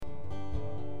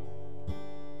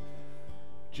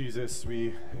Jesus,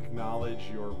 we acknowledge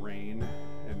your reign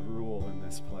and rule in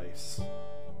this place.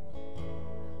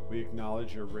 We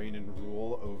acknowledge your reign and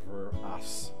rule over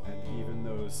us and even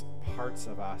those parts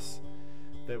of us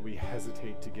that we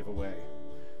hesitate to give away,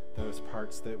 those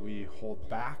parts that we hold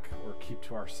back or keep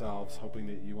to ourselves, hoping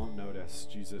that you won't notice.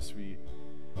 Jesus, we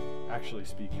actually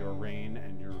speak your reign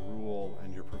and your rule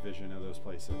and your provision of those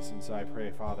places. And so I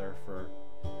pray, Father, for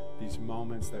these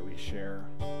moments that we share,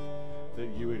 that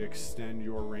you would extend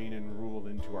your reign and rule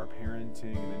into our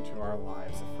parenting and into our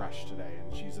lives afresh today.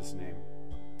 In Jesus' name,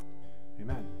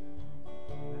 amen.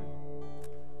 Amen.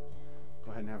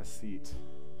 Go ahead and have a seat.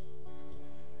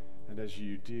 And as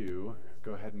you do,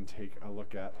 go ahead and take a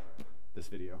look at this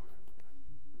video.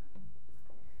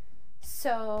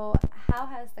 So, how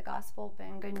has the gospel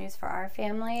been good news for our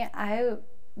family? I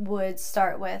would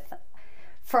start with,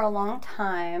 for a long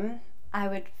time, I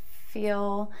would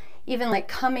feel, even like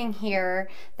coming here,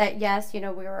 that yes, we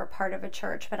were a part of a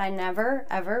church, but I never,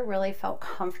 ever really felt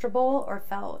comfortable or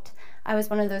felt, I was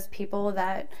one of those people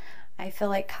that I feel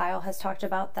like Kyle has talked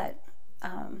about that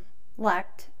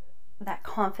lacked that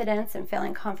confidence and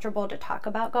feeling comfortable to talk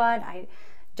about God. I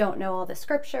don't know all the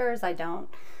scriptures. I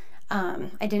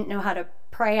didn't know how to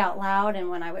pray out loud. And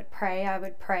when I would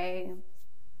pray,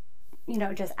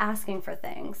 just asking for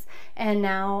things. And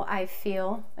now I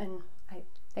feel, and I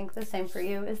think the same for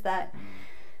you, is that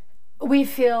we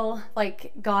feel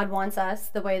like God wants us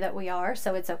the way that we are.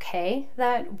 So it's okay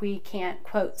that we can't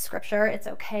quote scripture. It's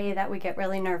okay that we get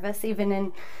really nervous. Even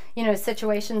in,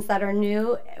 situations that are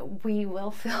new, we will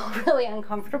feel really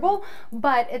uncomfortable,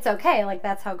 but it's okay. Like,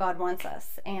 that's how God wants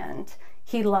us, and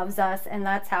he loves us. And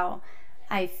that's how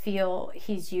I feel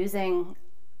he's using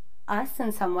us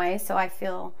in some way. So I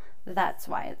feel that's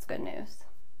why it's good news.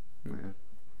 Yeah.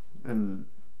 And,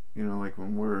 like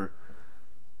when we're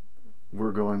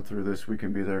going through this, we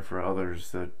can be there for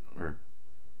others that are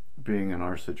being in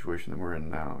our situation that we're in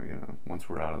now. Once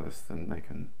we're out of this, then they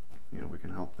can, we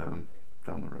can help them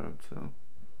down the road. So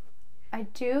I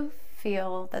do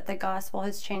feel that the gospel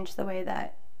has changed the way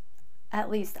that at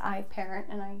least I parent,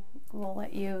 and I will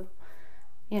let you,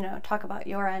 talk about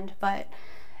your end, but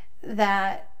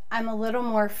that I'm a little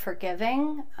more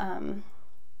forgiving.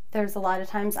 There's a lot of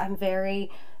times I'm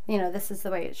very, this is the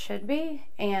way it should be,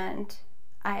 and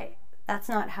that's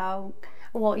not how,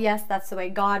 well, yes, that's the way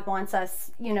God wants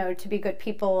us, to be good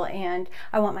people, and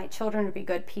I want my children to be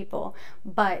good people,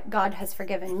 but God has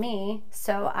forgiven me,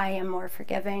 so I am more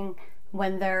forgiving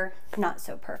when they're not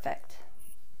so perfect.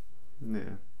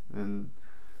 Yeah, and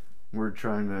we're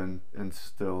trying to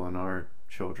instill in our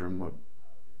children what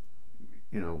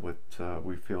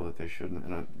we feel that they should,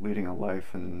 and leading a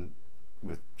life and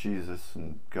with Jesus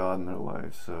and God in their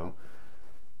lives. So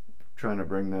trying to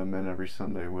bring them in every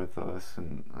Sunday with us,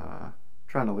 and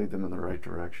trying to lead them in the right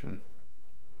direction.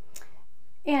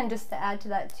 And just to add to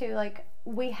that too, like,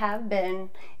 we have been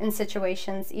in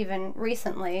situations even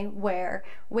recently where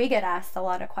we get asked a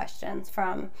lot of questions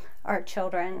from our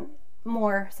children,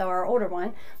 more so our older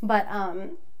one, but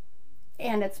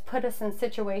and it's put us in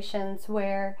situations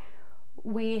where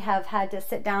we have had to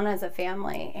sit down as a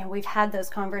family, and we've had those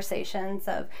conversations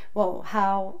of, well,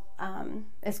 how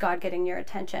is God getting your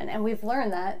attention? And we've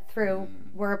learned that through,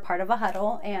 we're a part of a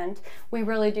huddle, and we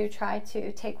really do try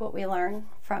to take what we learn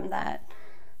from that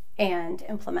and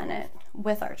implement it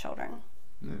with our children.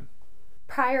 Yeah.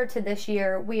 Prior to this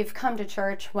year, we've come to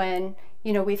church when,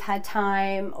 we've had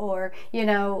time, or,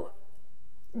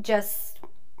 just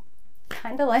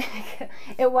kind of like,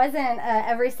 it wasn't a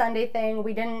every Sunday thing.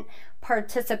 We didn't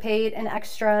participate in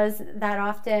extras that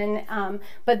often.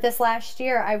 But this last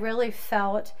year, I really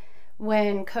felt,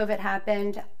 when COVID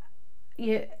happened,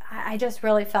 I just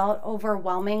really felt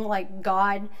overwhelming, like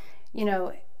God,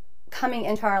 coming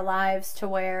into our lives to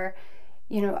where,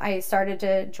 I started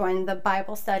to join the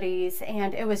Bible studies,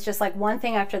 and it was just like one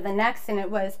thing after the next. And it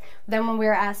was then when we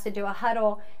were asked to do a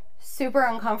huddle, super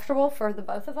uncomfortable for the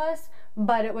both of us,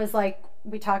 but it was like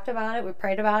we talked about it, we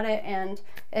prayed about it, and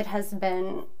it has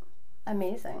been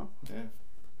amazing. Yeah,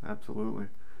 absolutely.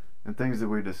 And things that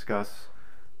we discuss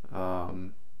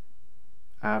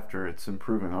after, it's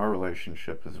improving our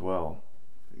relationship as well.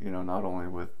 Not only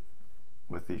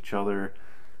with each other,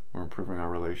 we're improving our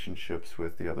relationships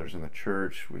with the others in the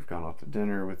church. We've gone out to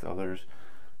dinner with others.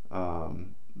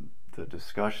 The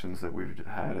discussions that we've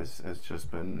had has just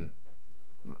been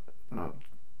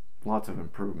lots of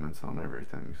improvements on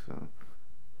everything. So,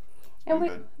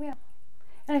 and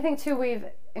and I think too, we've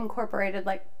incorporated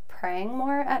like praying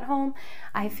more at home.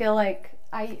 I feel like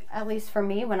at least for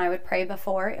me, when I would pray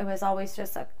before, it was always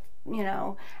just a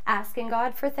asking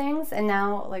God for things. And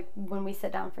now, like, when we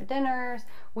sit down for dinners,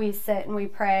 we sit and we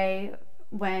pray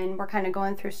when we're kind of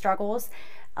going through struggles.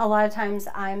 A lot of times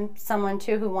I'm someone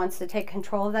too who wants to take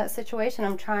control of that situation.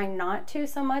 I'm trying not to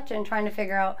so much and trying to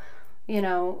figure out,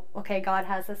 okay, God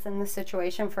has us in this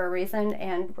situation for a reason,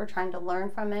 and we're trying to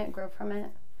learn from it, grow from it.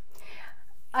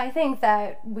 I think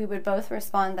that we would both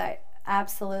respond that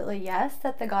absolutely yes,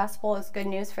 that the gospel is good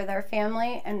news for their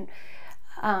family, and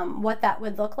what that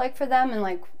would look like for them, and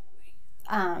like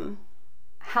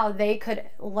how they could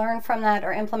learn from that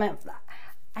or implement.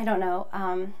 I don't know.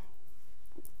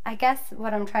 I guess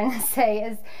what I'm trying to say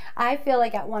is I feel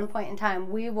like at one point in time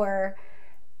we were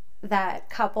that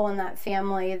couple and that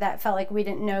family that felt like we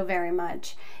didn't know very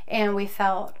much, and we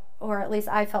felt, or at least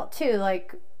I felt too,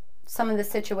 like some of the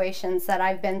situations that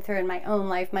I've been through in my own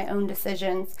life, my own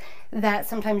decisions, that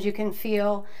sometimes you can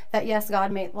feel that yes,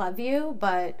 God may love you,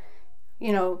 but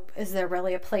is there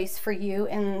really a place for you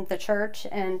in the church?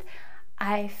 And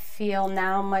I feel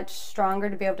now much stronger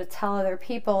to be able to tell other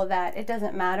people that it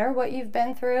doesn't matter what you've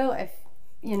been through. If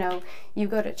you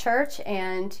go to church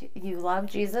and you love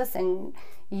Jesus and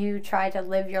you try to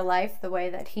live your life the way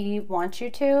that he wants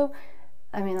you to,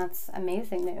 I mean, that's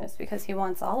amazing news, because he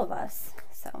wants all of us.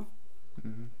 So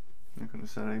Not gonna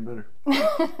say any better.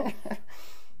 If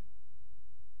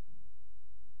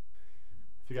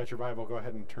you got your Bible, go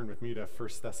ahead and turn with me to 1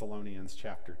 Thessalonians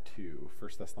chapter 2.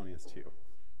 1 Thessalonians 2.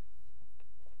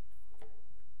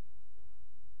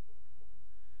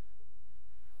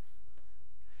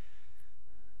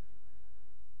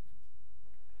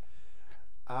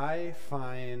 I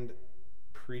find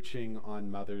preaching on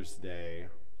Mother's Day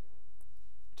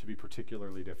to be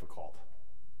particularly difficult.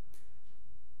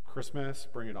 Christmas,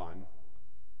 bring it on.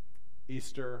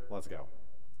 Easter, let's go.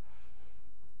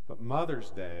 But Mother's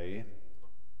Day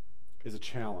is a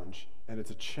challenge, and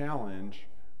it's a challenge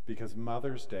because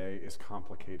Mother's Day is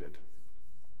complicated.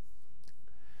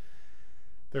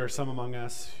 There are some among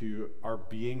us who are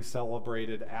being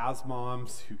celebrated as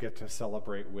moms, who get to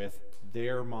celebrate with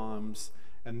their moms,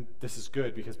 and this is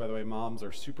good because, by the way, moms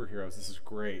are superheroes. This is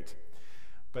great.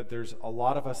 But there's a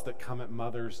lot of us that come at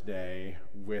Mother's Day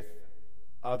with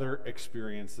other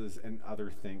experiences and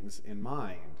other things in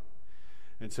mind.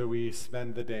 And so we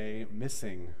spend the day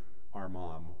missing our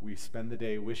mom. We spend the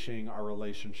day wishing our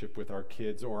relationship with our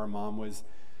kids or our mom was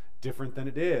different than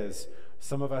it is.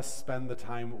 Some of us spend the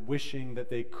time wishing that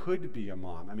they could be a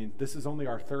mom. I mean, this is only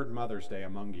our third Mother's Day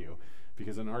among you,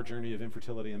 because in our journey of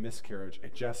infertility and miscarriage,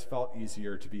 it just felt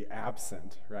easier to be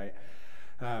absent, right?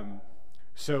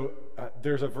 So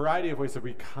there's a variety of ways that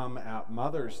we come at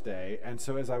Mother's Day, and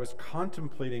so as I was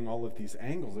contemplating all of these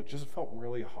angles, it just felt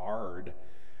really hard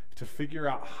to figure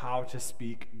out how to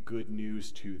speak good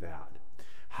news to that.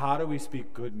 How do we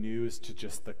speak good news to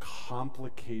just the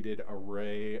complicated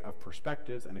array of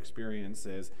perspectives and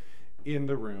experiences in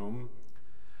the room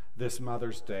this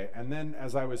Mother's Day? And then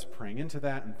as I was praying into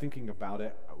that and thinking about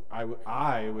it,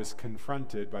 I was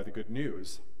confronted by the good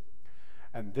news.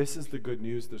 And this is the good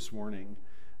news this morning,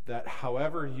 that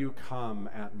however you come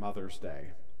at Mother's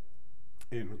Day,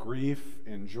 in grief,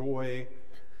 in joy,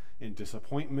 in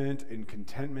disappointment, in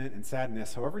contentment, in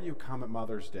sadness, however you come at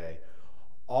Mother's Day,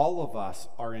 all of us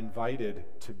are invited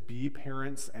to be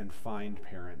parents and find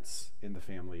parents in the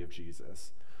family of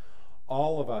Jesus.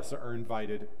 All of us are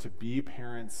invited to be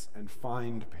parents and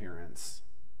find parents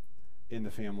in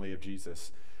the family of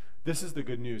Jesus. This is the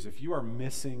good news. If you are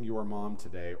missing your mom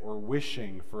today or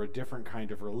wishing for a different kind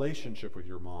of relationship with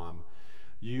your mom,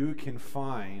 you can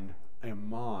find a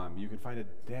mom, you can find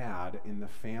a dad in the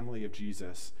family of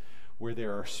Jesus, where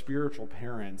there are spiritual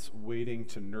parents waiting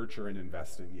to nurture and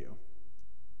invest in you.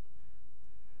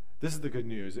 This is the good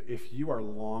news. If you are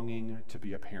longing to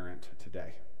be a parent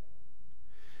today,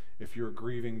 if you're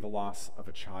grieving the loss of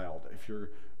a child, if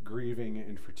you're grieving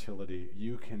infertility,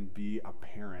 you can be a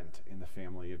parent in the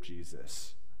family of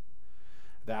Jesus.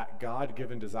 That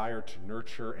God-given desire to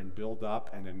nurture and build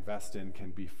up and invest in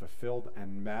can be fulfilled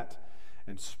and met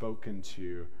and spoken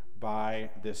to by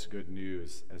this good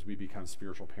news as we become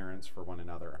spiritual parents for one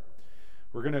another.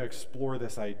 We're going to explore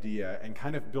this idea and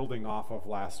kind of building off of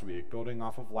last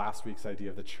week's idea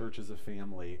of the church as a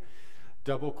family,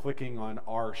 double-clicking on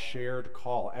our shared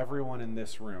call. Everyone in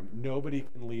this room, nobody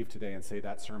can leave today and say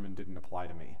that sermon didn't apply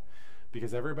to me.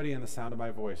 Because everybody in the sound of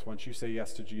my voice, once you say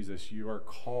yes to Jesus, you are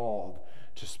called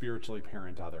to spiritually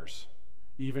parent others.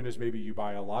 Even as maybe you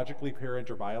biologically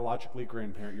parent or biologically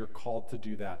grandparent, you're called to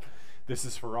do that. This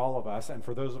is for all of us, and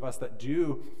for those of us that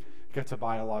do get to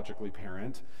biologically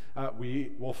parent,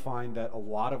 we will find that a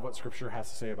lot of what Scripture has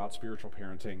to say about spiritual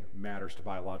parenting matters to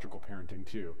biological parenting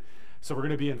too. So we're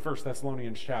going to be in 1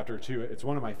 Thessalonians chapter 2. It's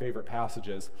one of my favorite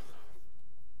passages.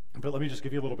 But let me just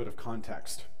give you a little bit of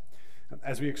context.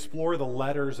 As we explore the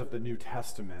letters of the New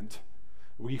Testament,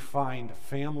 we find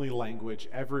family language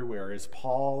everywhere as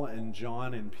Paul and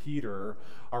John and Peter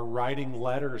are writing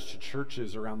letters to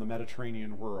churches around the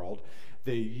Mediterranean world.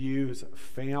 They use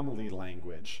family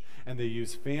language, and they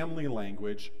use family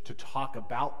language to talk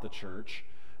about the church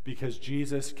because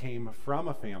Jesus came from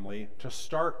a family to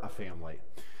start a family.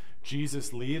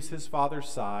 Jesus leaves his Father's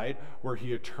side, where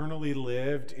he eternally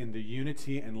lived in the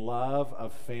unity and love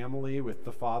of family with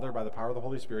the Father by the power of the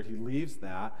Holy Spirit. He leaves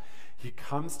that. He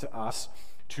comes to us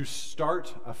to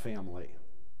start a family.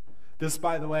 This,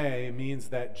 by the way, means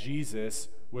that Jesus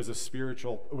was a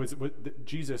spiritual,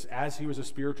 Jesus, as he was a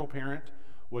spiritual parent,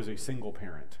 was a single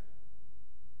parent.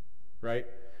 Right?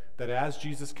 That as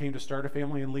Jesus came to start a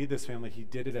family and lead this family, he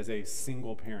did it as a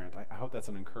single parent. I hope that's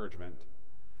an encouragement.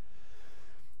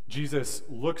 Jesus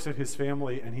looks at his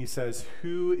family and he says,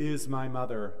 "Who is my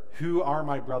mother? Who are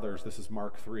my brothers?" This is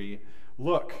Mark 3.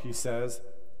 "Look," he says,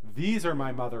 "these are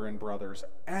my mother and brothers.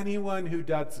 Anyone who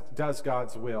does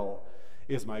God's will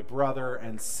is my brother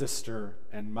and sister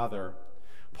and mother."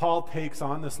 Paul takes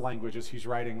on this language as he's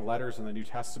writing letters in the New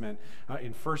Testament.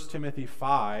 In 1 Timothy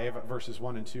 5, verses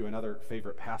 1 and 2, another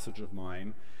favorite passage of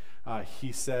mine,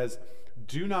 he says,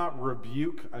 "Do not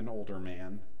rebuke an older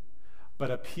man, but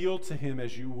appeal to him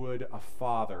as you would a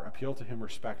father." Appeal to him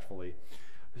respectfully.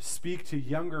 "Speak to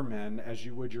younger men as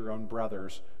you would your own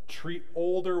brothers. Treat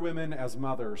older women as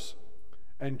mothers,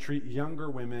 and treat younger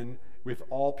women with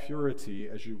all purity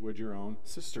as you would your own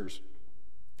sisters."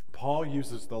 Paul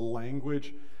uses the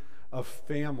language of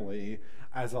family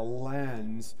as a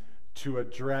lens to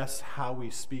address how we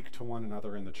speak to one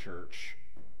another in the church.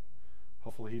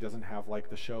 Hopefully he doesn't have like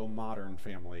the show Modern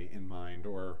Family in mind,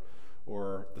 or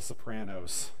The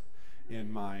Sopranos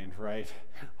in mind, right?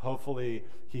 Hopefully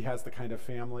he has the kind of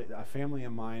a family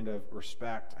in mind of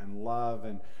respect and love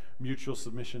and mutual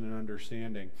submission and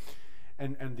understanding.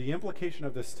 And the implication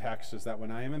of this text is that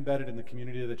when I am embedded in the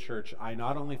community of the church, I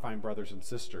not only find brothers and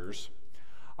sisters,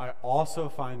 I also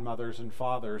find mothers and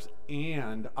fathers,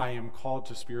 and I am called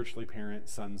to spiritually parent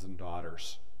sons and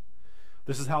daughters.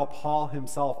 This is how Paul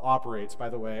himself operates, by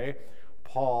the way.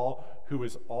 Paul, who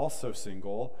is also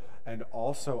single and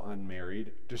also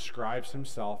unmarried, describes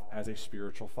himself as a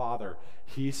spiritual father.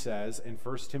 He says in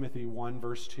 1 Timothy 1,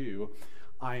 verse 2,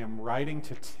 "I am writing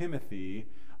to Timothy,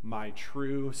 my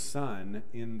true son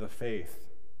in the faith."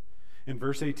 In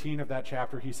verse 18 of that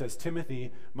chapter, he says,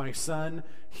 "Timothy, my son,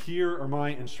 here are my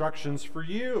instructions for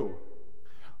you."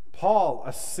 Paul,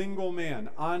 a single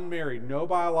man, unmarried, no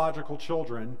biological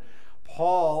children,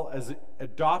 Paul is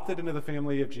adopted into the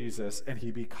family of Jesus, and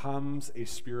he becomes a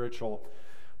spiritual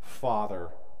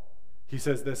father. He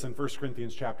says this in 1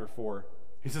 Corinthians chapter 4.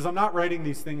 He says, "I'm not writing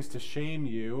these things to shame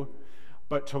you,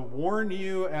 but to warn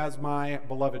you as my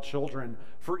beloved children.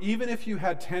 For even if you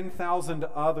had 10,000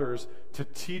 others to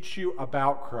teach you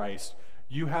about Christ,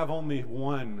 you have only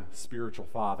one spiritual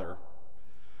father.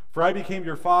 For I became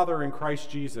your father in Christ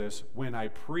Jesus when I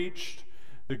preached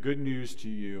the good news to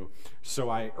you. So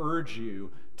I urge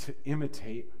you to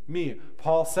imitate me."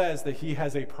 Paul says that he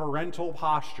has a parental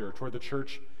posture toward the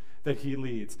church that he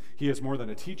leads. He is more than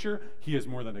a teacher. He is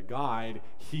more than a guide.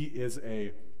 He is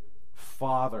a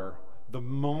father. The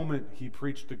moment he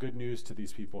preached the good news to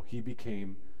these people, he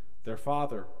became their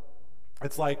father.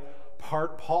 It's like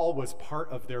Paul was part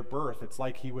of their birth. It's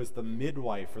like he was the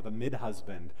midwife or the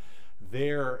mid-husband.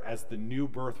 There, as the new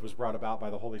birth was brought about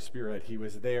by the Holy Spirit, he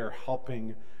was there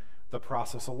helping the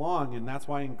process along. And that's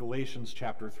why in Galatians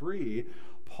chapter 3,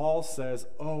 Paul says,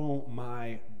 "Oh,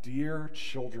 my dear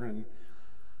children,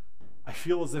 I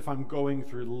feel as if I'm going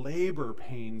through labor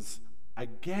pains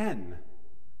again.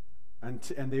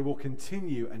 And they will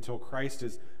continue until Christ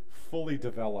is fully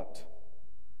developed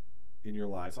in your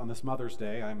lives." On this Mother's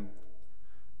Day, I'm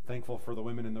thankful for the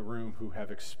women in the room who have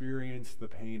experienced the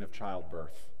pain of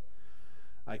childbirth.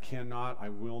 I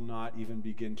will not even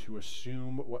begin to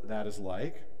assume what that is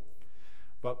like.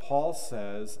 But Paul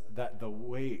says that the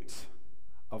weight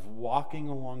of walking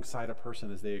alongside a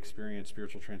person as they experience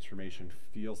spiritual transformation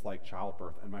feels like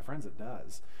childbirth. And my friends, it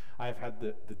does. I've had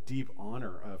the deep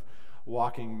honor of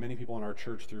walking many people in our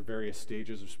church through various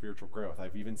stages of spiritual growth.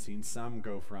 I've even seen some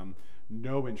go from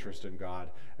no interest in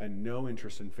God and no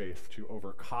interest in faith to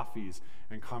over coffees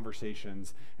and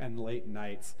conversations and late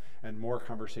nights and more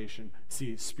conversation,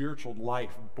 see spiritual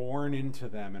life born into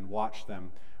them and watch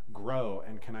them grow.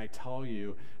 And can I tell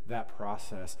you that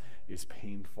process is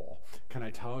painful? Can I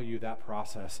tell you that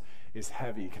process is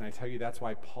heavy? Can I tell you that's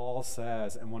why Paul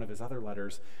says in one of his other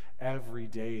letters, every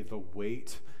day the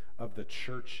weight of the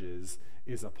churches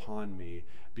is upon me,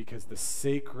 because the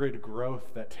sacred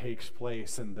growth that takes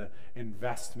place and the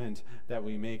investment that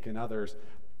we make in others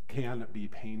can be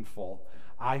painful.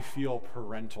 I feel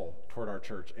parental toward our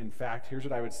church. In fact, here's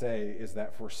what I would say is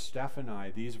that for Steph and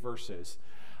I, these verses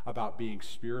about being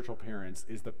spiritual parents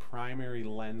is the primary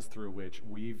lens through which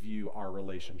we view our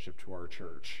relationship to our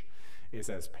church, is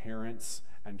as parents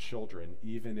and children,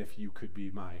 even if you could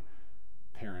be my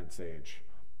parents' age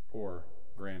or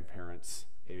grandparents'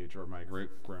 age or my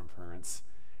great-grandparents'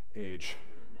 age.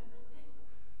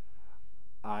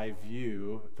 I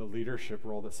view the leadership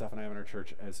role that Steph and I have in our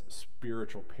church as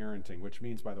spiritual parenting, which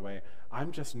means, by the way,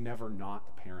 I'm just never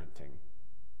not parenting.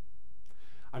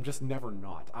 I'm just never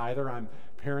not. Either I'm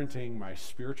parenting my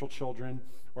spiritual children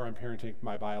or I'm parenting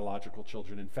my biological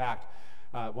children. In fact,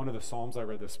 one of the Psalms I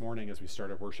read this morning as we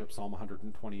started worship, Psalm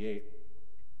 128,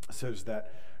 says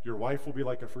that your wife will be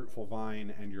like a fruitful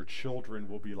vine and your children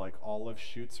will be like olive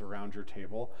shoots around your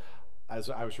table. As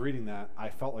I was reading that, I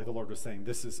felt like the Lord was saying,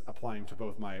 this is applying to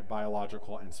both my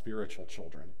biological and spiritual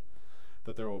children,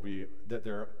 that there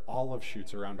are olive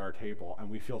shoots around our table, and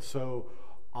we feel so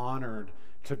honored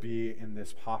to be in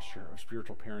this posture of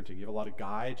spiritual parenting. You have a lot of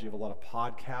guides, you have a lot of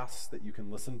podcasts that you can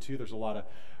listen to. There's a lot of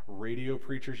radio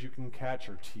preachers you can catch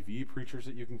or TV preachers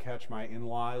that you can catch. My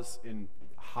in-laws, in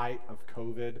height of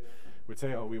COVID, would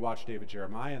say, oh, we watched David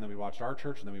Jeremiah, and then we watched our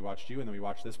church, and then we watched you, and then we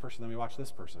watched this person, and then we watched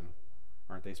this person.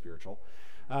 Aren't they spiritual?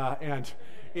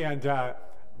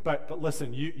 But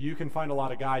listen, you can find a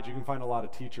lot of guides, you can find a lot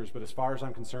of teachers, but as far as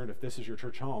I'm concerned, if this is your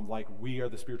church home, like, we are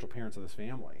the spiritual parents of this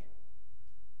family.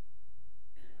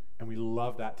 And we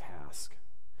love that task.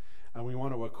 And we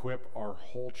want to equip our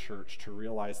whole church to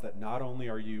realize that not only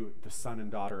are you the son and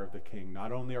daughter of the King,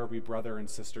 not only are we brother and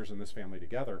sisters in this family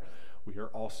together, we are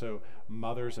also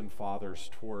mothers and fathers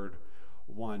toward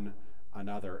one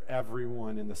another.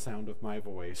 Everyone in the sound of my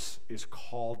voice is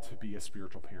called to be a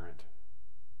spiritual parent.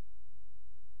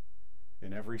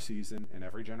 In every season, in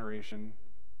every generation,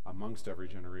 amongst every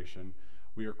generation,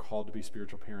 we are called to be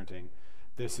spiritual parenting.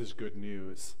 This is good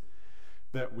news,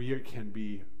 that we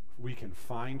can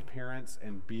find parents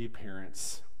and be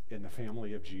parents in the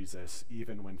family of Jesus,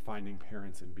 even when finding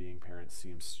parents and being parents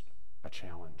seems a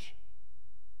challenge.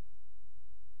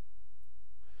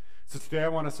 So today I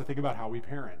want us to think about how we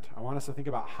parent. I want us to think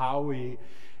about how we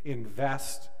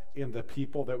invest in the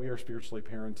people that we are spiritually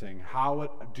parenting.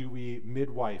 How do we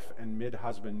midwife and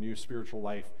mid-husband new spiritual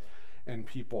life and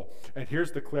people? And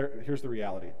here's the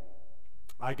reality.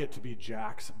 I get to be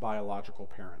Jack's biological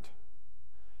parent.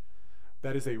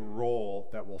 That is a role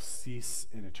that will cease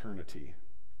in eternity.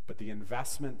 But the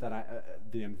investment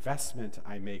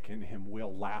I make in him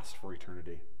will last for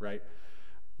eternity, right?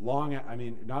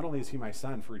 Not only is he my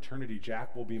son, for eternity,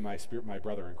 Jack will be my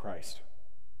brother in Christ,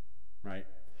 right?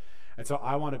 And so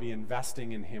I want to be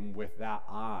investing in him with that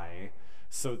eye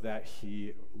so that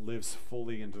he lives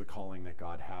fully into the calling that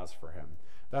God has for him.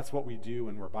 That's what we do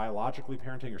when we're biologically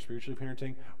parenting or spiritually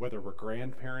parenting, whether we're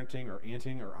grandparenting or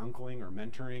aunting or uncling or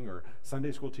mentoring or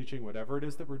Sunday school teaching, whatever it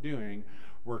is that we're doing,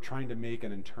 we're trying to make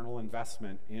an internal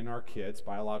investment in our kids,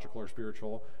 biological or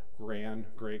spiritual,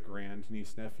 great-grand,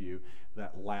 niece, nephew,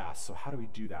 that lasts. So how do we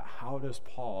do that? How does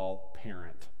Paul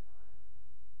parent?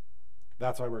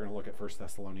 That's why we're going to look at 1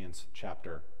 Thessalonians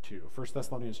chapter 2. 1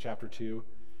 Thessalonians chapter 2.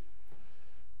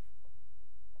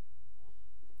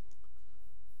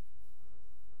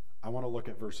 I want to look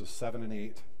at verses 7 and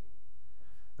 8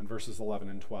 and verses 11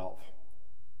 and 12.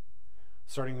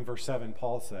 Starting in verse 7,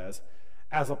 Paul says,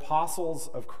 as apostles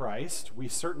of Christ, we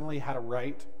certainly had a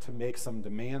right to make some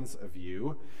demands of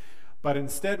you, but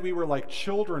instead we were like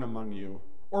children among you,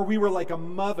 or we were like a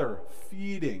mother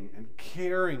feeding and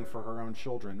caring for her own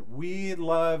children. We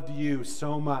loved you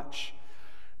so much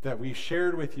that we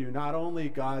shared with you not only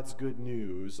God's good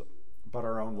news, but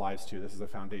our own lives too. This is a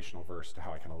foundational verse to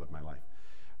how I kind of live my life.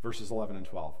 Verses 11 and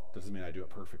 12. Doesn't mean I do it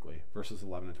perfectly. Verses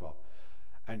 11 and 12.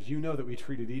 And you know that we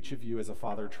treated each of you as a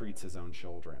father treats his own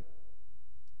children.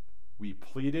 We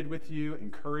pleaded with you,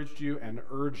 encouraged you, and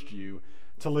urged you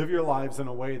to live your lives in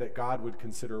a way that God would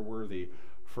consider worthy,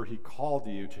 for he called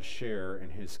you to share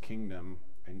in his kingdom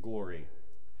and glory.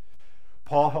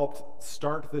 Paul helped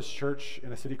start this church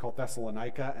in a city called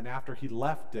Thessalonica, and after he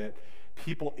left it,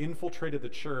 people infiltrated the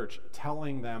church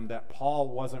telling them that Paul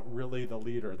wasn't really the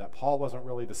leader, that Paul wasn't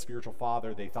really the spiritual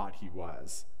father they thought he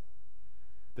was,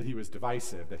 that he was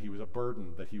divisive, that he was a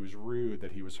burden, that he was rude,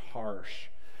 that he was harsh.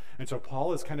 And so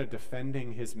Paul is kind of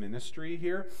defending his ministry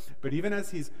here, but even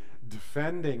as he's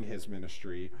defending his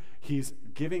ministry, he's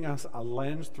giving us a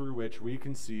lens through which we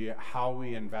can see how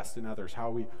we invest in others, how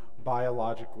we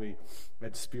biologically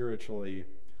and spiritually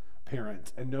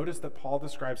parent. And notice that Paul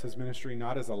describes his ministry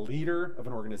not as a leader of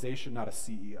an organization, not a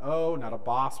CEO, not a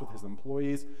boss with his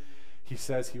employees. He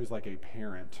says he was like a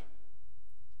parent.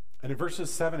 And in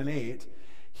verses 7 and 8,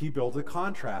 he builds a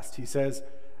contrast. He says,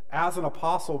 as an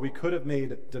apostle, we could have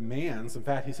made demands. In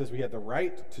fact, he says we had the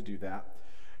right to do that.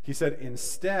 He said,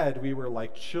 instead, we were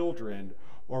like children,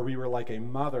 or we were like a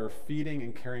mother feeding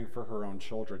and caring for her own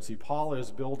children. See, Paul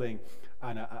is building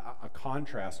a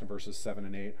contrast in verses 7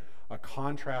 and 8, a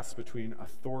contrast between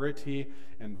authority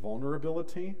and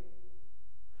vulnerability,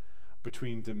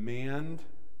 between demand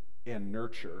and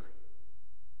nurture.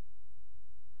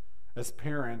 As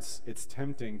parents, it's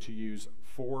tempting to use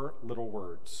 4 little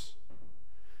words.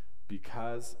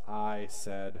 Because I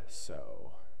said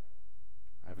so.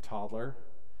 I have a toddler.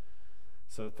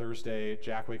 So Thursday,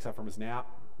 Jack wakes up from his nap.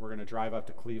 We're going to drive up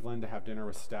to Cleveland to have dinner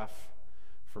with Steph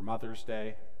for Mother's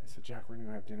Day. I said, Jack, we're going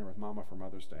to have dinner with Mama for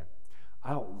Mother's Day.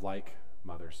 I don't like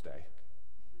Mother's Day.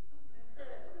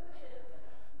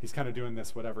 He's kind of doing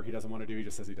this, whatever he doesn't want to do, he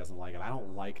just says he doesn't like it. I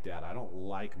don't like Dad. I don't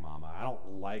like Mama. I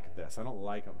don't like this. I don't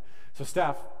like him. So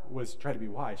Steph was trying to be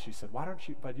wise. She said, why don't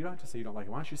you, but you don't have to say you don't like it.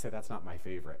 Why don't you say that's not my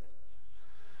favorite?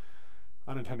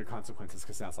 Unintended consequences,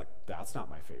 because Dad's like, that's not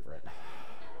my favorite.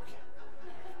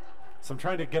 So I'm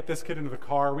trying to get this kid into the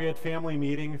car. We had family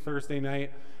meeting Thursday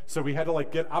night, so we had to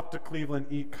get up to Cleveland,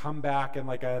 eat, come back in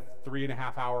a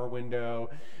 3.5 hour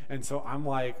window. And so I'm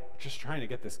just trying to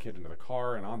get this kid into the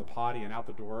car and on the potty and out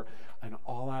the door. And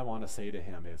all I want to say to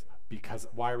him is,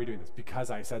 why are we doing this?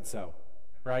 Because I said so,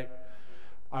 right?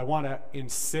 I want to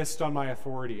insist on my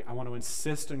authority. I want to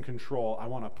insist on control. I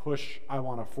want to push. I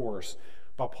want to force.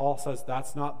 But Paul says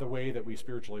that's not the way that we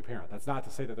spiritually parent. That's not to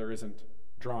say that there isn't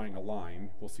drawing a line.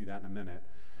 We'll see that in a minute.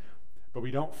 But we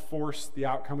don't force the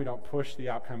outcome. We don't push the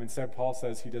outcome. Instead, Paul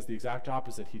says he does the exact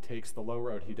opposite. He takes the low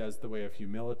road. He does the way of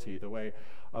humility, the way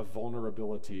of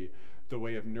vulnerability, the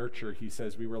way of nurture. He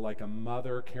says we were like a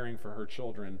mother caring for her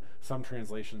children. Some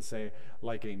translations say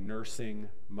like a nursing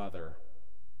mother.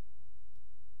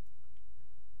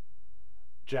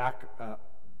 Jack,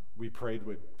 we prayed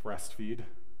would breastfeed.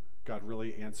 God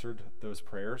really answered those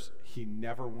prayers. He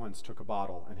never once took a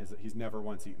bottle, and he's never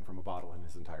once eaten from a bottle in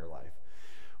his entire life.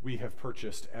 We have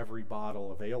purchased every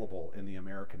bottle available in the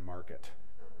American market.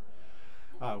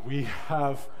 We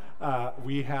had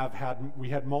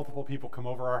multiple people come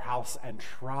over our house and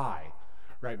try,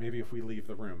 right? Maybe if we leave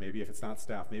the room, maybe if it's not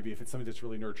staff, maybe if it's somebody that's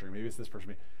really nurturing, maybe it's this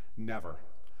person. Never.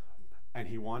 And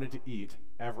he wanted to eat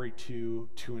every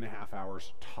 2.5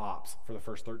 hours tops for the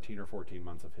first 13 or 14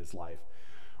 months of his life.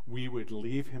 We would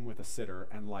leave him with a sitter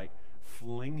and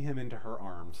fling him into her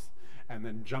arms and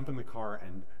then jump in the car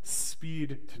and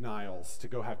speed to Niles to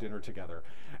go have dinner together.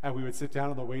 And we would sit down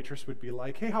and the waitress would be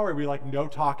like, hey, how are we? No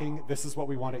talking. This is what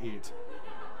we want to eat.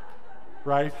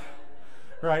 Right?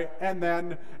 Right? And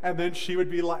then she would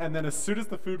be like, and then as soon as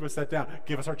the food was set down,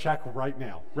 give us our check right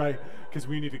now, right? Because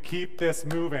we need to keep this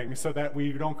moving so that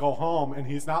we don't go home and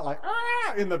he's not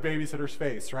in the babysitter's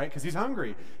face, right? Because he's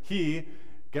hungry. He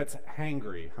gets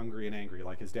hungry and angry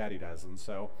like his daddy does. And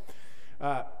so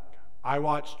I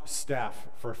watched Steph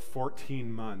for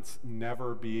 14 months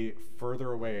never be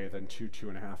further away than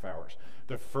 2.5 hours.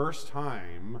 The first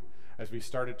time as we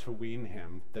started to wean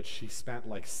him that she spent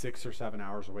 6 or 7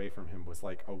 hours away from him was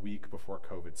a week before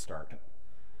COVID started.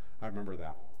 I remember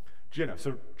that.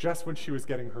 So just when she was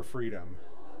getting her freedom,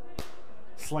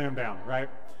 slam down, right?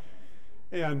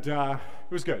 And it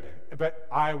was good. But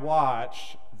I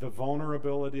watched the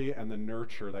vulnerability and the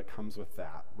nurture that comes with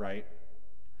that, right?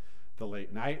 The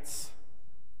late nights,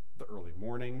 the early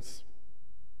mornings.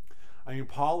 I mean,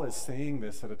 Paul is saying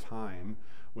this at a time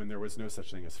when there was no such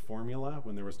thing as formula,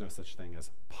 when there was no such thing as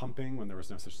pumping, when there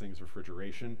was no such thing as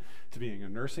refrigeration. To being a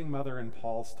nursing mother in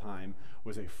Paul's time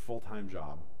was a full-time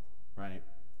job, right?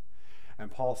 And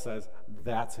Paul says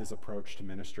that's his approach to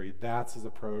ministry. That's his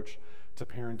approach to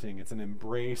parenting. It's an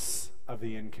embrace of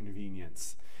the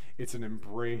inconvenience. It's an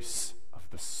embrace of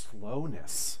the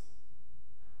slowness.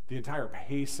 The entire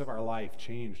pace of our life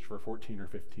changed for 14 or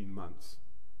 15 months.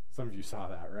 Some of you saw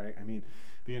that, right? I mean,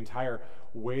 the entire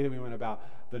way that we went about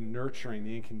the nurturing,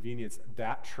 the inconvenience,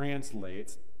 that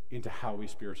translates into how we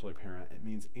spiritually parent. It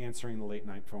means answering the late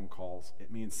night phone calls. It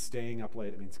means staying up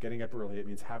late. It means getting up early. It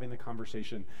means having the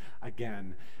conversation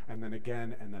again and then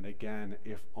again and then again,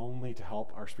 if only to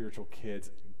help our spiritual kids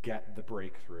get the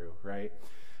breakthrough, right?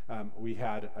 We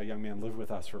had a young man live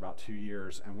with us for about 2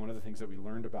 years, and one of the things that we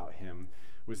learned about him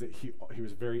was that he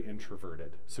was very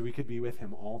introverted. So we could be with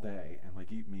him all day and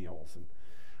eat meals,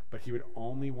 but he would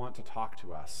only want to talk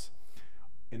to us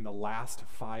in the last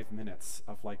 5 minutes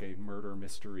of a murder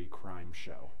mystery crime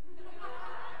show.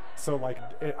 So like,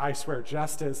 I swear,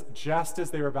 just as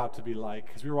they were about to be like,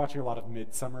 because we were watching a lot of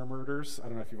Midsummer Murders. I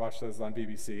don't know if you watched those on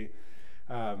BBC.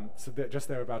 So that just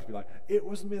they were about to be like, it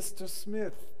was Mr.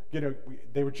 Smith. You know,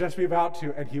 they would just be about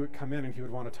to, and he would come in and he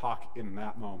would want to talk in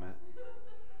that moment.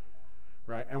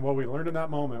 Right? And what we learned in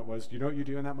that moment was, you know what you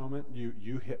do in that moment?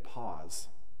 You hit pause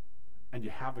and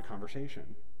you have the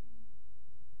conversation.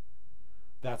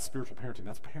 That's spiritual parenting.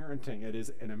 That's parenting. It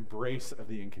is an embrace of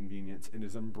the inconvenience. It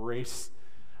is embrace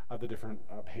of the different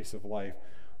pace of life.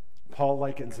 Paul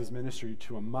likens his ministry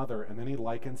to a mother, and then he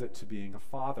likens it to being a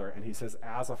father. And he says,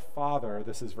 as a father,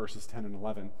 this is verses 10 and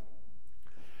 11.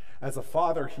 As a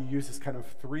father, he uses kind of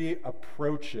three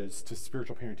approaches to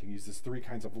spiritual parenting. He uses three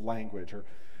kinds of language or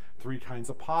three kinds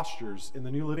of postures. In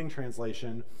the New Living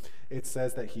Translation, it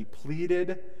says that he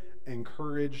pleaded,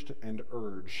 encouraged, and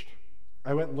urged.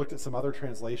 I went and looked at some other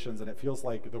translations, and it feels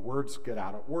like the words get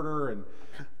out of order and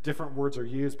different words are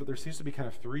used, but there seems to be kind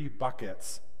of three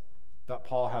buckets that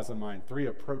Paul has in mind, three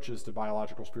approaches to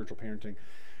biological spiritual parenting.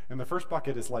 And the first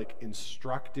bucket is like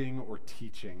instructing or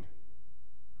teaching,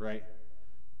 right?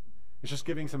 It's just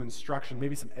giving some instruction,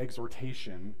 maybe some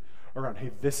exhortation around, hey,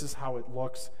 this is how it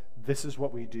looks, this is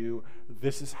what we do,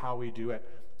 this is how we do it,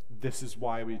 this is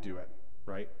why we do it,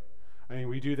 right? I mean,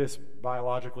 we do this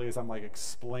biologically as I'm like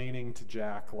explaining to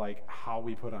Jack like how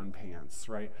we put on pants,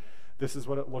 right? This is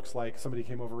what it looks like. Somebody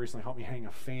came over recently, helped me hang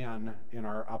a fan in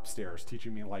our upstairs,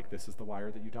 teaching me like this is the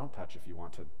wire that you don't touch if you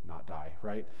want to not die,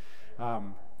 right?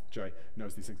 Joy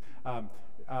knows these things. And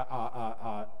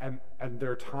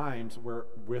there are times where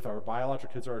with our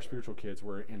biological kids or our spiritual kids,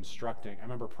 we're instructing. I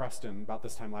remember Preston, about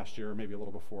this time last year, maybe a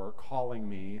little before, calling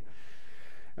me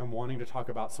and wanting to talk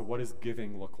about, so what does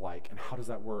giving look like, and how does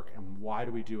that work, and why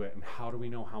do we do it, and how do we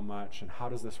know how much, and how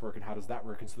does this work, and how does that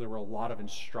work? And so there were a lot of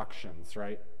instructions,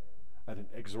 right? And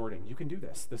exhorting, you can do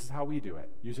this. This is how we do it.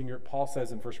 Using Paul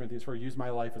says in 1 Corinthians 4, use my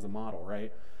life as a model,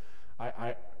 right?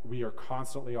 We are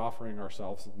constantly offering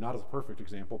ourselves, not as a perfect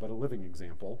example, but a living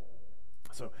example.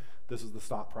 So this is the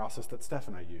thought process that Steph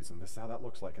and I use, and this is how that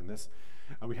looks like. And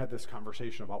we had this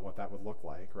conversation about what that would look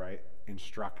like, right?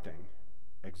 Instructing,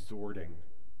 exhorting.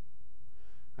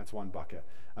 That's one bucket.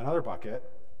 Another bucket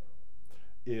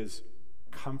is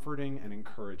comforting and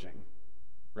encouraging,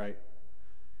 right?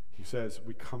 He says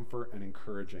we comfort and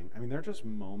encouraging. I mean, they're just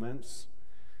moments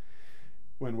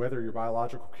when, whether you're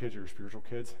biological kids or your spiritual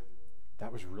kids,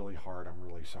 that was really hard, I'm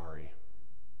really sorry.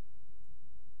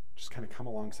 Just kind of come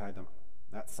alongside them.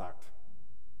 That sucked.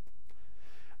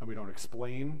 And we don't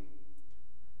explain.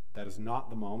 That is not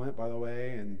the moment, by the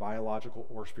way, in biological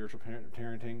or spiritual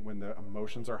parenting. When the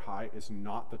emotions are high, is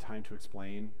not the time to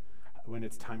explain. When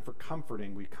it's time for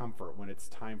comforting, we comfort. When it's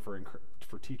time for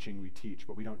teaching, we teach.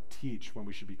 But we don't teach when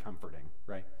we should be comforting,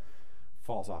 right?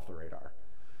 Falls off the radar.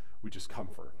 We just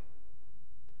comfort.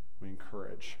 We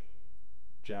encourage.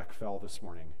 Jack fell this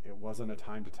morning. It wasn't a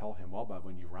time to tell him, well, bud,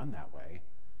 when you run that way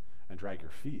and drag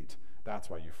your feet, that's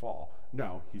why you fall.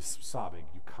 No, he's sobbing.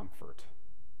 You comfort.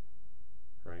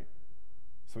 Right?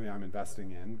 Somebody I'm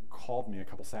investing in called me a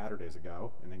couple Saturdays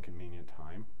ago, an inconvenient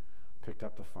time, picked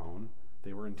up the phone.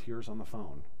 They were in tears on the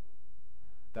phone.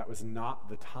 That was not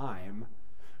the time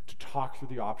to talk through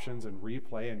the options and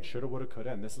replay and shoulda, woulda,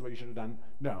 coulda, and this is what you should have done.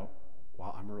 No.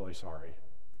 Wow, I'm really sorry.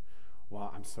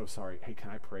 Wow, I'm so sorry. Hey, can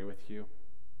I pray with you?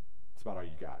 That's about all you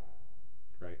got,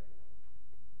 right?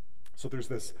 So there's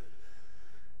this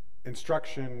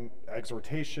instruction,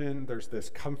 exhortation, there's this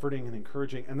comforting and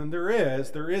encouraging, and then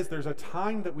there's a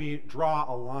time that we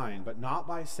draw a line, but not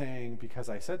by saying because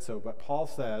I said so, but Paul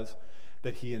says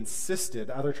that he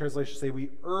insisted. Other translations say we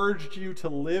urged you to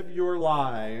live your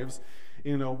lives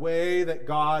in a way that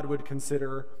God would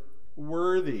consider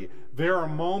worthy. There are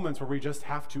moments where we just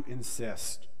have to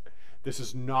insist. This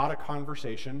is not a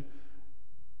conversation,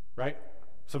 right?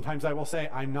 Sometimes I will say,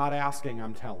 I'm not asking,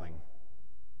 I'm telling,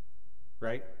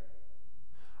 right?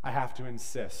 I have to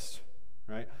insist,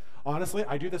 right? Honestly,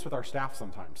 I do this with our staff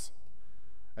sometimes,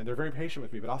 and they're very patient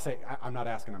with me, but I'll say, I'm not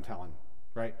asking, I'm telling,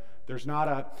 right? There's not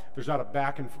a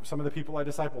back and some of the people I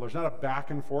disciple, there's not a back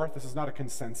and forth. This is not a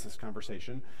consensus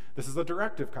conversation. This is a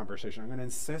directive conversation. I'm going to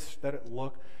insist that it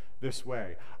look this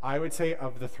way. I would say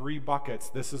of the three buckets,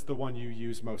 this is the one you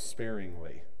use most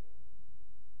sparingly,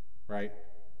 right?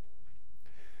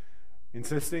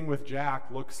 Insisting with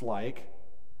Jack looks like,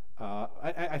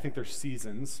 I think there's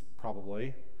seasons,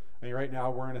 probably. I mean, right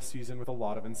now we're in a season with a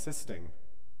lot of insisting.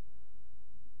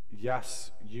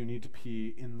 Yes, you need to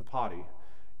pee in the potty.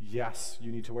 Yes,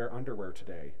 you need to wear underwear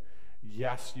today.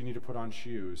 Yes, you need to put on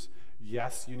shoes.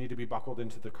 Yes, you need to be buckled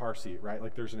into the car seat, right?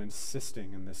 Like there's an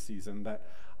insisting in this season that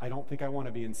I don't think I want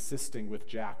to be insisting with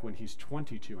Jack when he's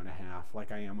 22 and a half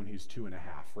like I am when he's 2 and a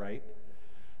half, right?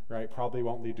 Right? Probably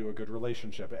won't lead to a good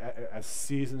relationship as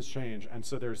seasons change. And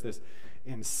so there's this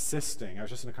insisting. I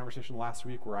was just in a conversation last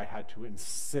week where I had to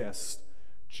insist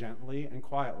gently and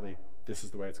quietly, this is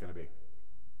the way it's going to be.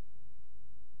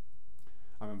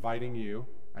 I'm inviting you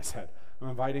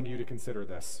to consider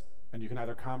this. And you can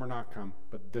either come or not come,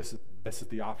 but this is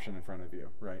the option in front of you,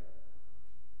 right?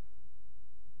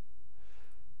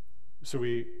 So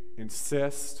we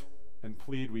insist and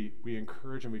plead, we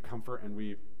encourage and we comfort and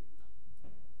we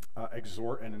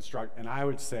exhort and instruct. And I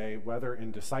would say, whether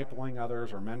in discipling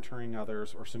others or mentoring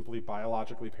others or simply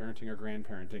biologically parenting or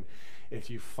grandparenting, if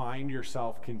you find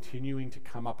yourself continuing to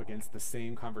come up against the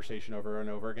same conversation over and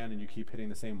over again and you keep hitting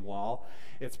the same wall,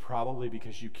 it's probably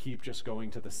because you keep just going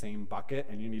to the same bucket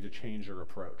and you need to change your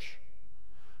approach.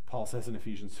 Paul says in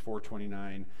Ephesians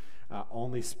 4:29,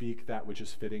 only speak that which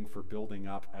is fitting for building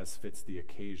up as fits the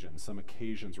occasion. Some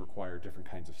occasions require different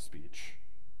kinds of speech.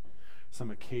 Some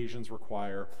occasions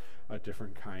require a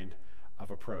different kind of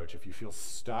approach. If you feel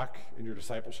stuck in your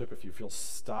discipleship, if you feel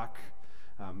stuck,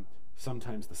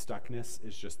 sometimes the stuckness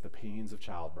is just the pains of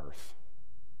childbirth.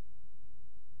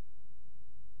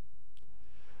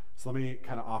 So let me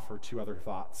kind of offer 2 other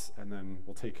thoughts, and then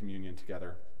we'll take communion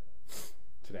together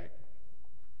today.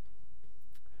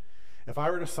 If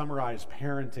I were to summarize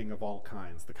parenting of all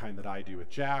kinds, the kind that I do with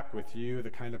Jack, with you,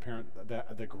 the kind of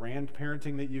the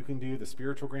grandparenting that you can do, the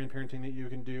spiritual grandparenting that you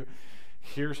can do,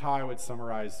 here's how I would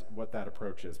summarize what that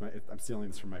approach is. I'm stealing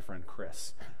this from my friend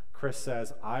Chris. Chris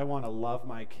says, I want to love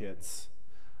my kids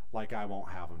like I won't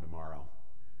have them tomorrow.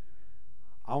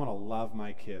 I want to love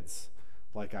my kids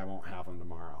like I won't have them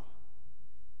tomorrow.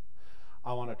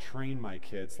 I want to train my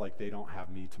kids like they don't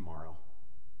have me tomorrow.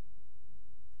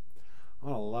 I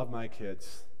want to love my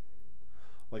kids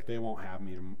like they won't have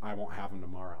me. I won't have them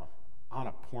tomorrow. I want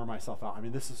to pour myself out. I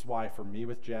mean, this is why for me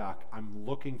with Jack, I'm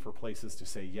looking for places to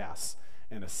say yes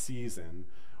in a season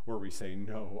where we say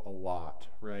no a lot,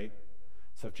 right?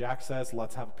 So if Jack says,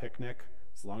 let's have a picnic,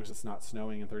 as long as it's not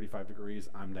snowing and 35 degrees,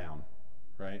 I'm down,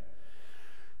 right?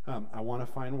 I want to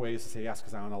find ways to say yes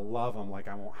because I want to love them like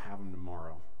I won't have them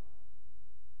tomorrow.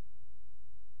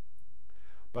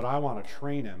 But I want to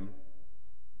train him.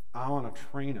 I want to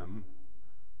train him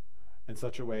in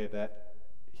such a way that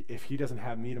if he doesn't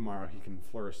have me tomorrow, he can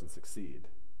flourish and succeed.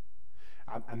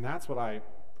 And that's what I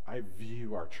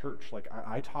view our church. Like,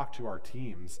 I talk to our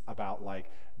teams about,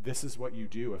 like, this is what you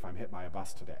do if I'm hit by a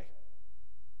bus today,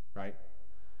 right?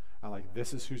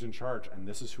 This is who's in charge, and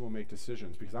this is who will make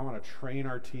decisions. Because I want to train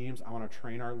our teams, I want to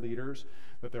train our leaders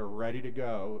that they're ready to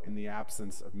go in the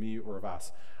absence of me or of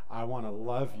us. I want to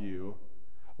love you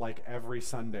like every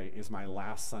Sunday is my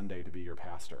last Sunday to be your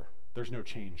pastor. There's no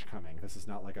change coming. This is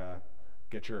not like a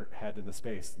get your head in the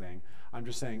space thing. I'm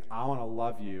just saying I want to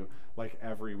love you like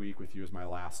every week with you is my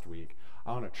last week.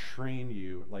 I want to train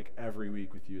you like every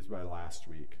week with you is my last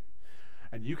week.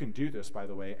 And you can do this, by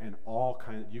the way, and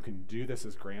you can do this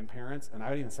as grandparents. And I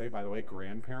would even say, by the way,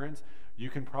 grandparents, you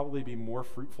can probably be more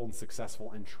fruitful and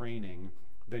successful in training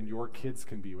than your kids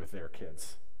can be with their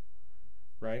kids,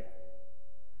 right?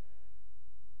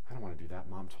 I don't want to do that.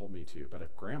 Mom told me to, but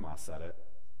if grandma said it,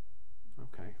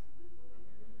 okay.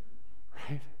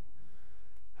 Right?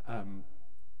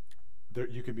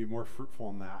 You can be more fruitful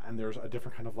in that, and there's a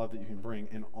different kind of love that you can bring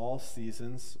in all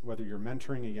seasons, whether you're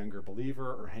mentoring a younger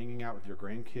believer or hanging out with your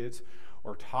grandkids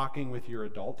or talking with your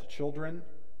adult children,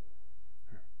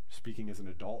 speaking as an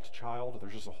adult child.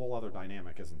 There's just a whole other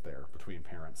dynamic, isn't there, between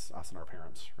parents, us and our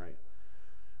parents, right?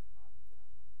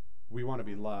 We want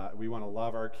to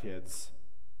love our kids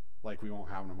like we won't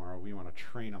have them tomorrow. We want to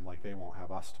train them like they won't have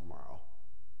us tomorrow.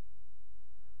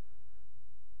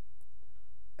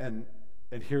 And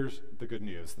here's the good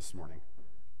news this morning.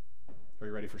 Are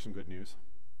you ready for some good news?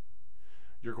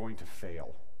 You're going to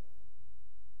fail.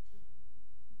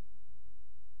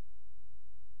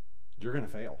 You're going to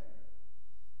fail.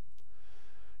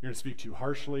 You're going to speak too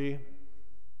harshly.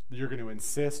 You're going to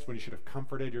insist when you should have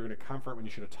comforted. You're going to comfort when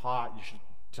you should have taught. You should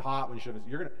taught when you should have.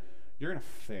 You're going to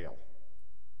fail.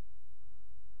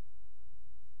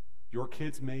 Your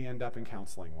kids may end up in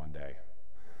counseling one day.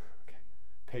 Okay.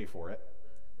 Pay for it.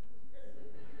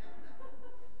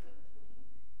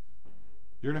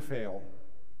 You're going to fail.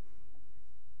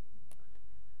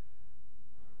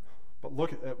 But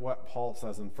look at what Paul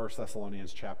says in 1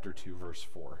 Thessalonians chapter 2, verse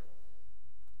 4.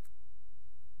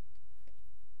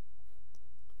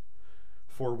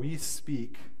 For we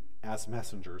speak as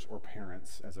messengers, or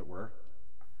parents, as it were,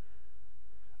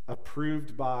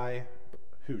 approved by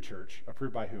Who, church?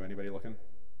 Approved by who? Anybody looking?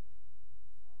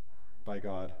 By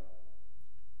God.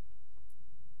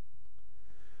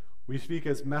 We speak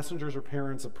as messengers or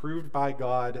parents approved by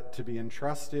God to be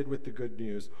entrusted with the good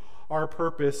news. Our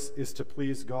purpose is to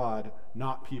please God,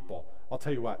 not people. I'll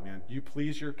tell you what, man. You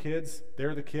please your kids,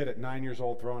 they're the kid at 9 years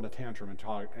old throwing a tantrum in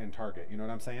Target. You know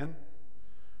what I'm saying?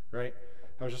 Right?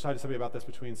 I was just talking to somebody about this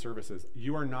between services.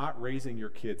 You are not raising your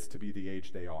kids to be the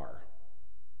age they are.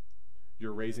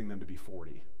 You're raising them to be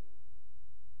 40.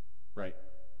 Right?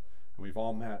 And we've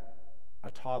all met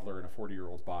a toddler in a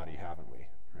 40-year-old's body, haven't we?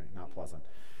 Right? Not pleasant.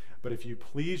 But if you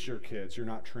please your kids, you're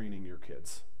not training your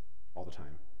kids all the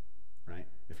time. Right?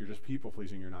 If you're just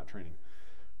people-pleasing, you're not training.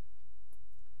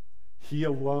 He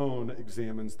alone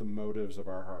examines the motives of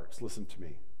our hearts. Listen to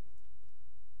me.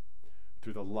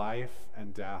 Through the life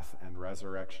and death and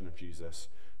resurrection of Jesus,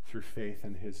 through faith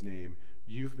in his name,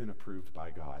 you've been approved by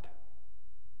God.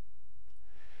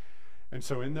 And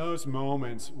so in those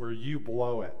moments where you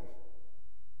blow it,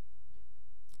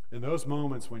 in those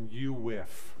moments when you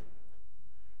whiff,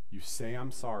 you say,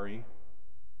 I'm sorry,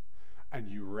 and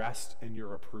you rest in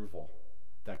your approval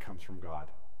that comes from God.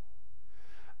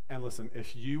 And listen,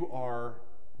 if you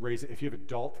have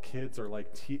adult kids or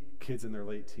like kids in their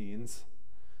late teens,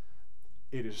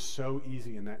 it is so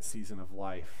easy in that season of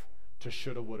life to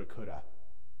shoulda, woulda, coulda,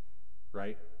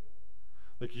 right?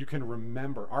 Like you can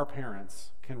remember, our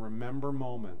parents can remember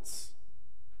moments.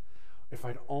 If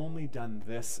I'd only done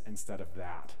this instead of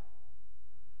that.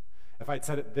 If I'd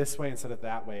said it this way instead of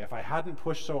that way. If I hadn't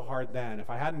pushed so hard then. If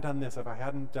I hadn't done this. If I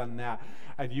hadn't done that.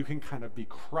 And you can kind of be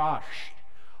crushed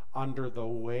under the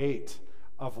weight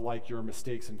of like your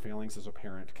mistakes and failings as a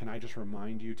parent. Can I just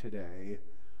remind you today,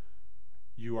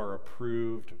 you are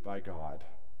approved by God.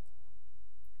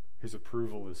 His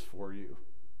approval is for you.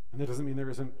 And that doesn't mean there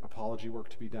isn't apology work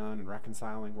to be done and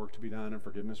reconciling work to be done and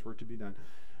forgiveness work to be done.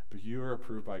 But you are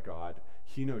approved by God.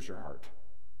 He knows your heart.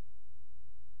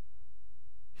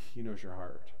 He knows your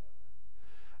heart.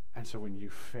 And so when you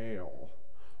fail,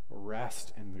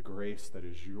 rest in the grace that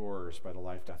is yours by the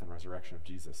life, death, and resurrection of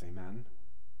Jesus. Amen?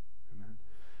 Amen.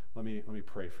 Let me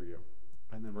pray for you,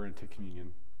 and then we're going to take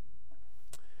communion.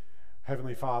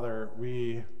 Heavenly Father,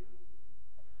 we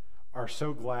are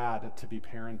so glad to be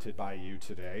parented by you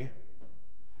today.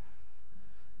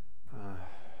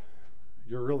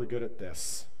 You're really good at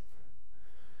this.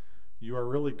 You are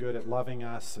really good at loving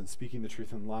us and speaking the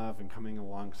truth in love and coming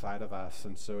alongside of us.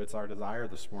 And so it's our desire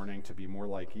this morning to be more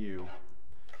like you.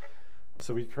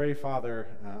 So we pray, Father,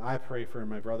 I pray for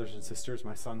my brothers and sisters,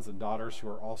 my sons and daughters who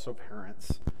are also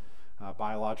parents,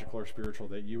 biological or spiritual,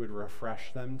 that you would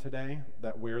refresh them today,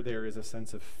 that where there is a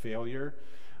sense of failure,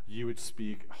 you would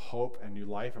speak hope and new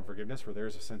life and forgiveness. Where there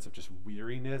is a sense of just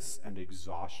weariness and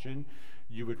exhaustion,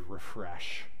 you would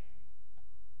refresh.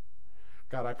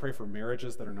 God, I pray for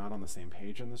marriages that are not on the same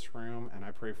page in this room, and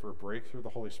I pray for a breakthrough of the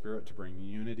Holy Spirit to bring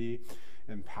unity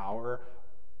and power,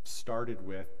 started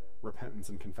with repentance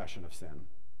and confession of sin.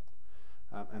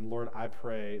 And Lord, I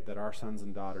pray that our sons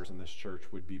and daughters in this church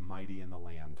would be mighty in the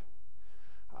land.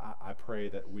 I pray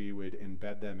that we would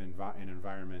embed them in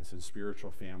environments and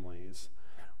spiritual families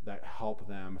that help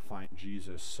them find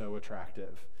Jesus so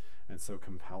attractive and so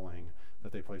compelling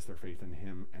that they place their faith in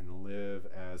him and live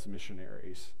as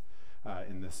missionaries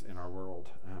in our world.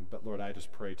 But Lord, I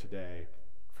just pray today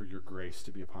for your grace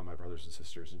to be upon my brothers and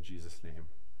sisters in Jesus' name.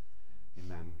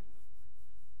 Amen.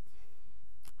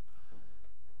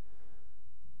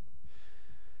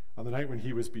 On the night when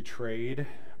he was betrayed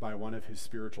by one of his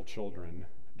spiritual children,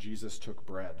 Jesus took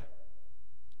bread.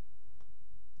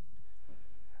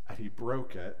 And he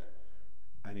broke it,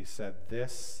 and he said,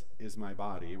 "This is my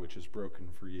body, which is broken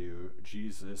for you."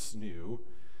 Jesus knew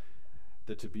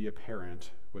that to be a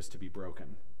parent was to be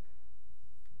broken.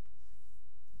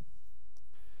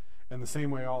 In the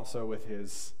same way also with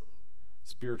his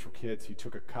spiritual kids, he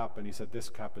took a cup and he said, "This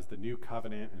cup is the new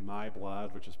covenant in my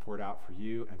blood, which is poured out for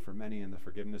you and for many in the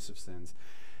forgiveness of sins."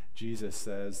 Jesus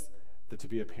says that to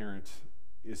be a parent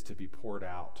is to be poured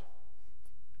out.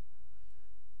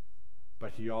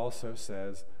 But he also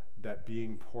says that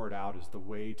being poured out is the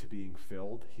way to being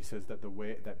filled. He says that the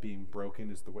way that being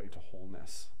broken is the way to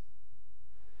wholeness.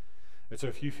 And so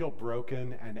if you feel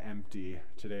broken and empty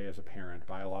today as a parent,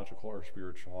 biological or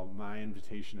spiritual, my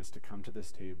invitation is to come to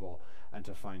this table and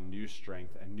to find new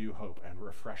strength and new hope and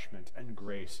refreshment and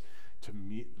grace to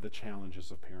meet the challenges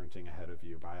of parenting ahead of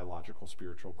you, biological,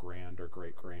 spiritual, grand, or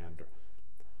great-grand.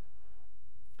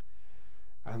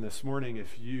 And this morning,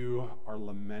 if you are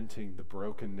lamenting the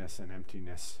brokenness and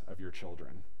emptiness of your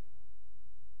children,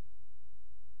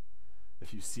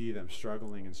 If you see them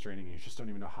struggling and straining and you just don't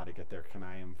even know how to get there, can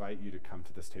I invite you to come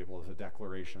to this table as a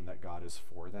declaration that God is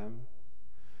for them,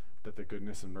 that the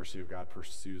goodness and mercy of God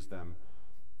pursues them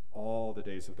all the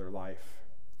days of their life.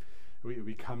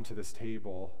 We come to this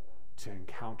table to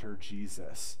encounter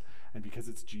Jesus, and because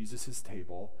it's Jesus'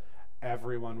 table,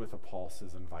 everyone with a pulse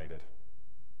is invited.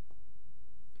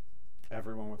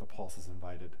 Everyone with a pulse is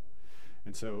invited.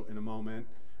 And so in a moment,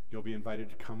 you'll be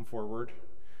invited to come forward.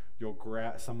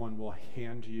 Someone will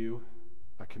hand you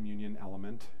a communion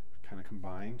element, kind of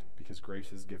combined, because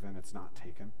grace is given, it's not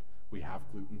taken. We have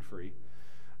gluten-free.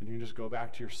 And you can just go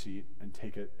back to your seat and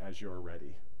take it as you're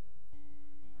ready,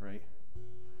 right?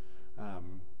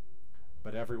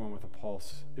 But everyone with a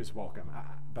pulse is welcome.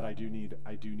 But I do need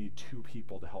 2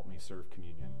 people to help me serve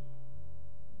communion.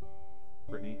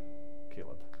 Brittany,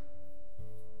 Caleb.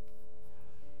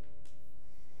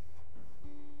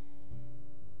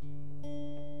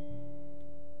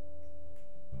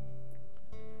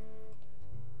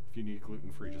 If you need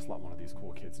gluten-free, just let one of these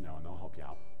cool kids know and they'll help you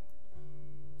out.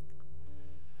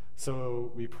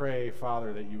 So we pray,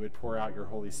 Father, that you would pour out your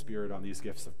Holy Spirit on these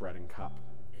gifts of bread and cup,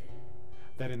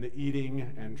 that in the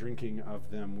eating and drinking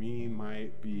of them, we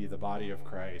might be the body of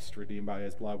Christ, redeemed by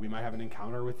his blood. We might have an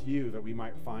encounter with you, that we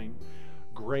might find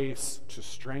grace to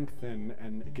strengthen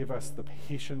and give us the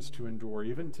patience to endure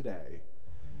even today.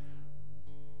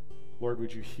 Lord,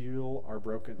 would you heal our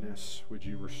brokenness? Would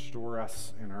you restore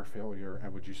us in our failure?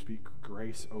 And would you speak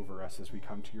grace over us as we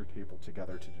come to your table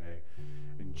together today?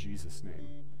 In Jesus'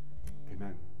 name,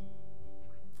 amen.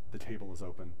 The table is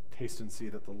open. Taste and see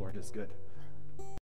that the Lord is good.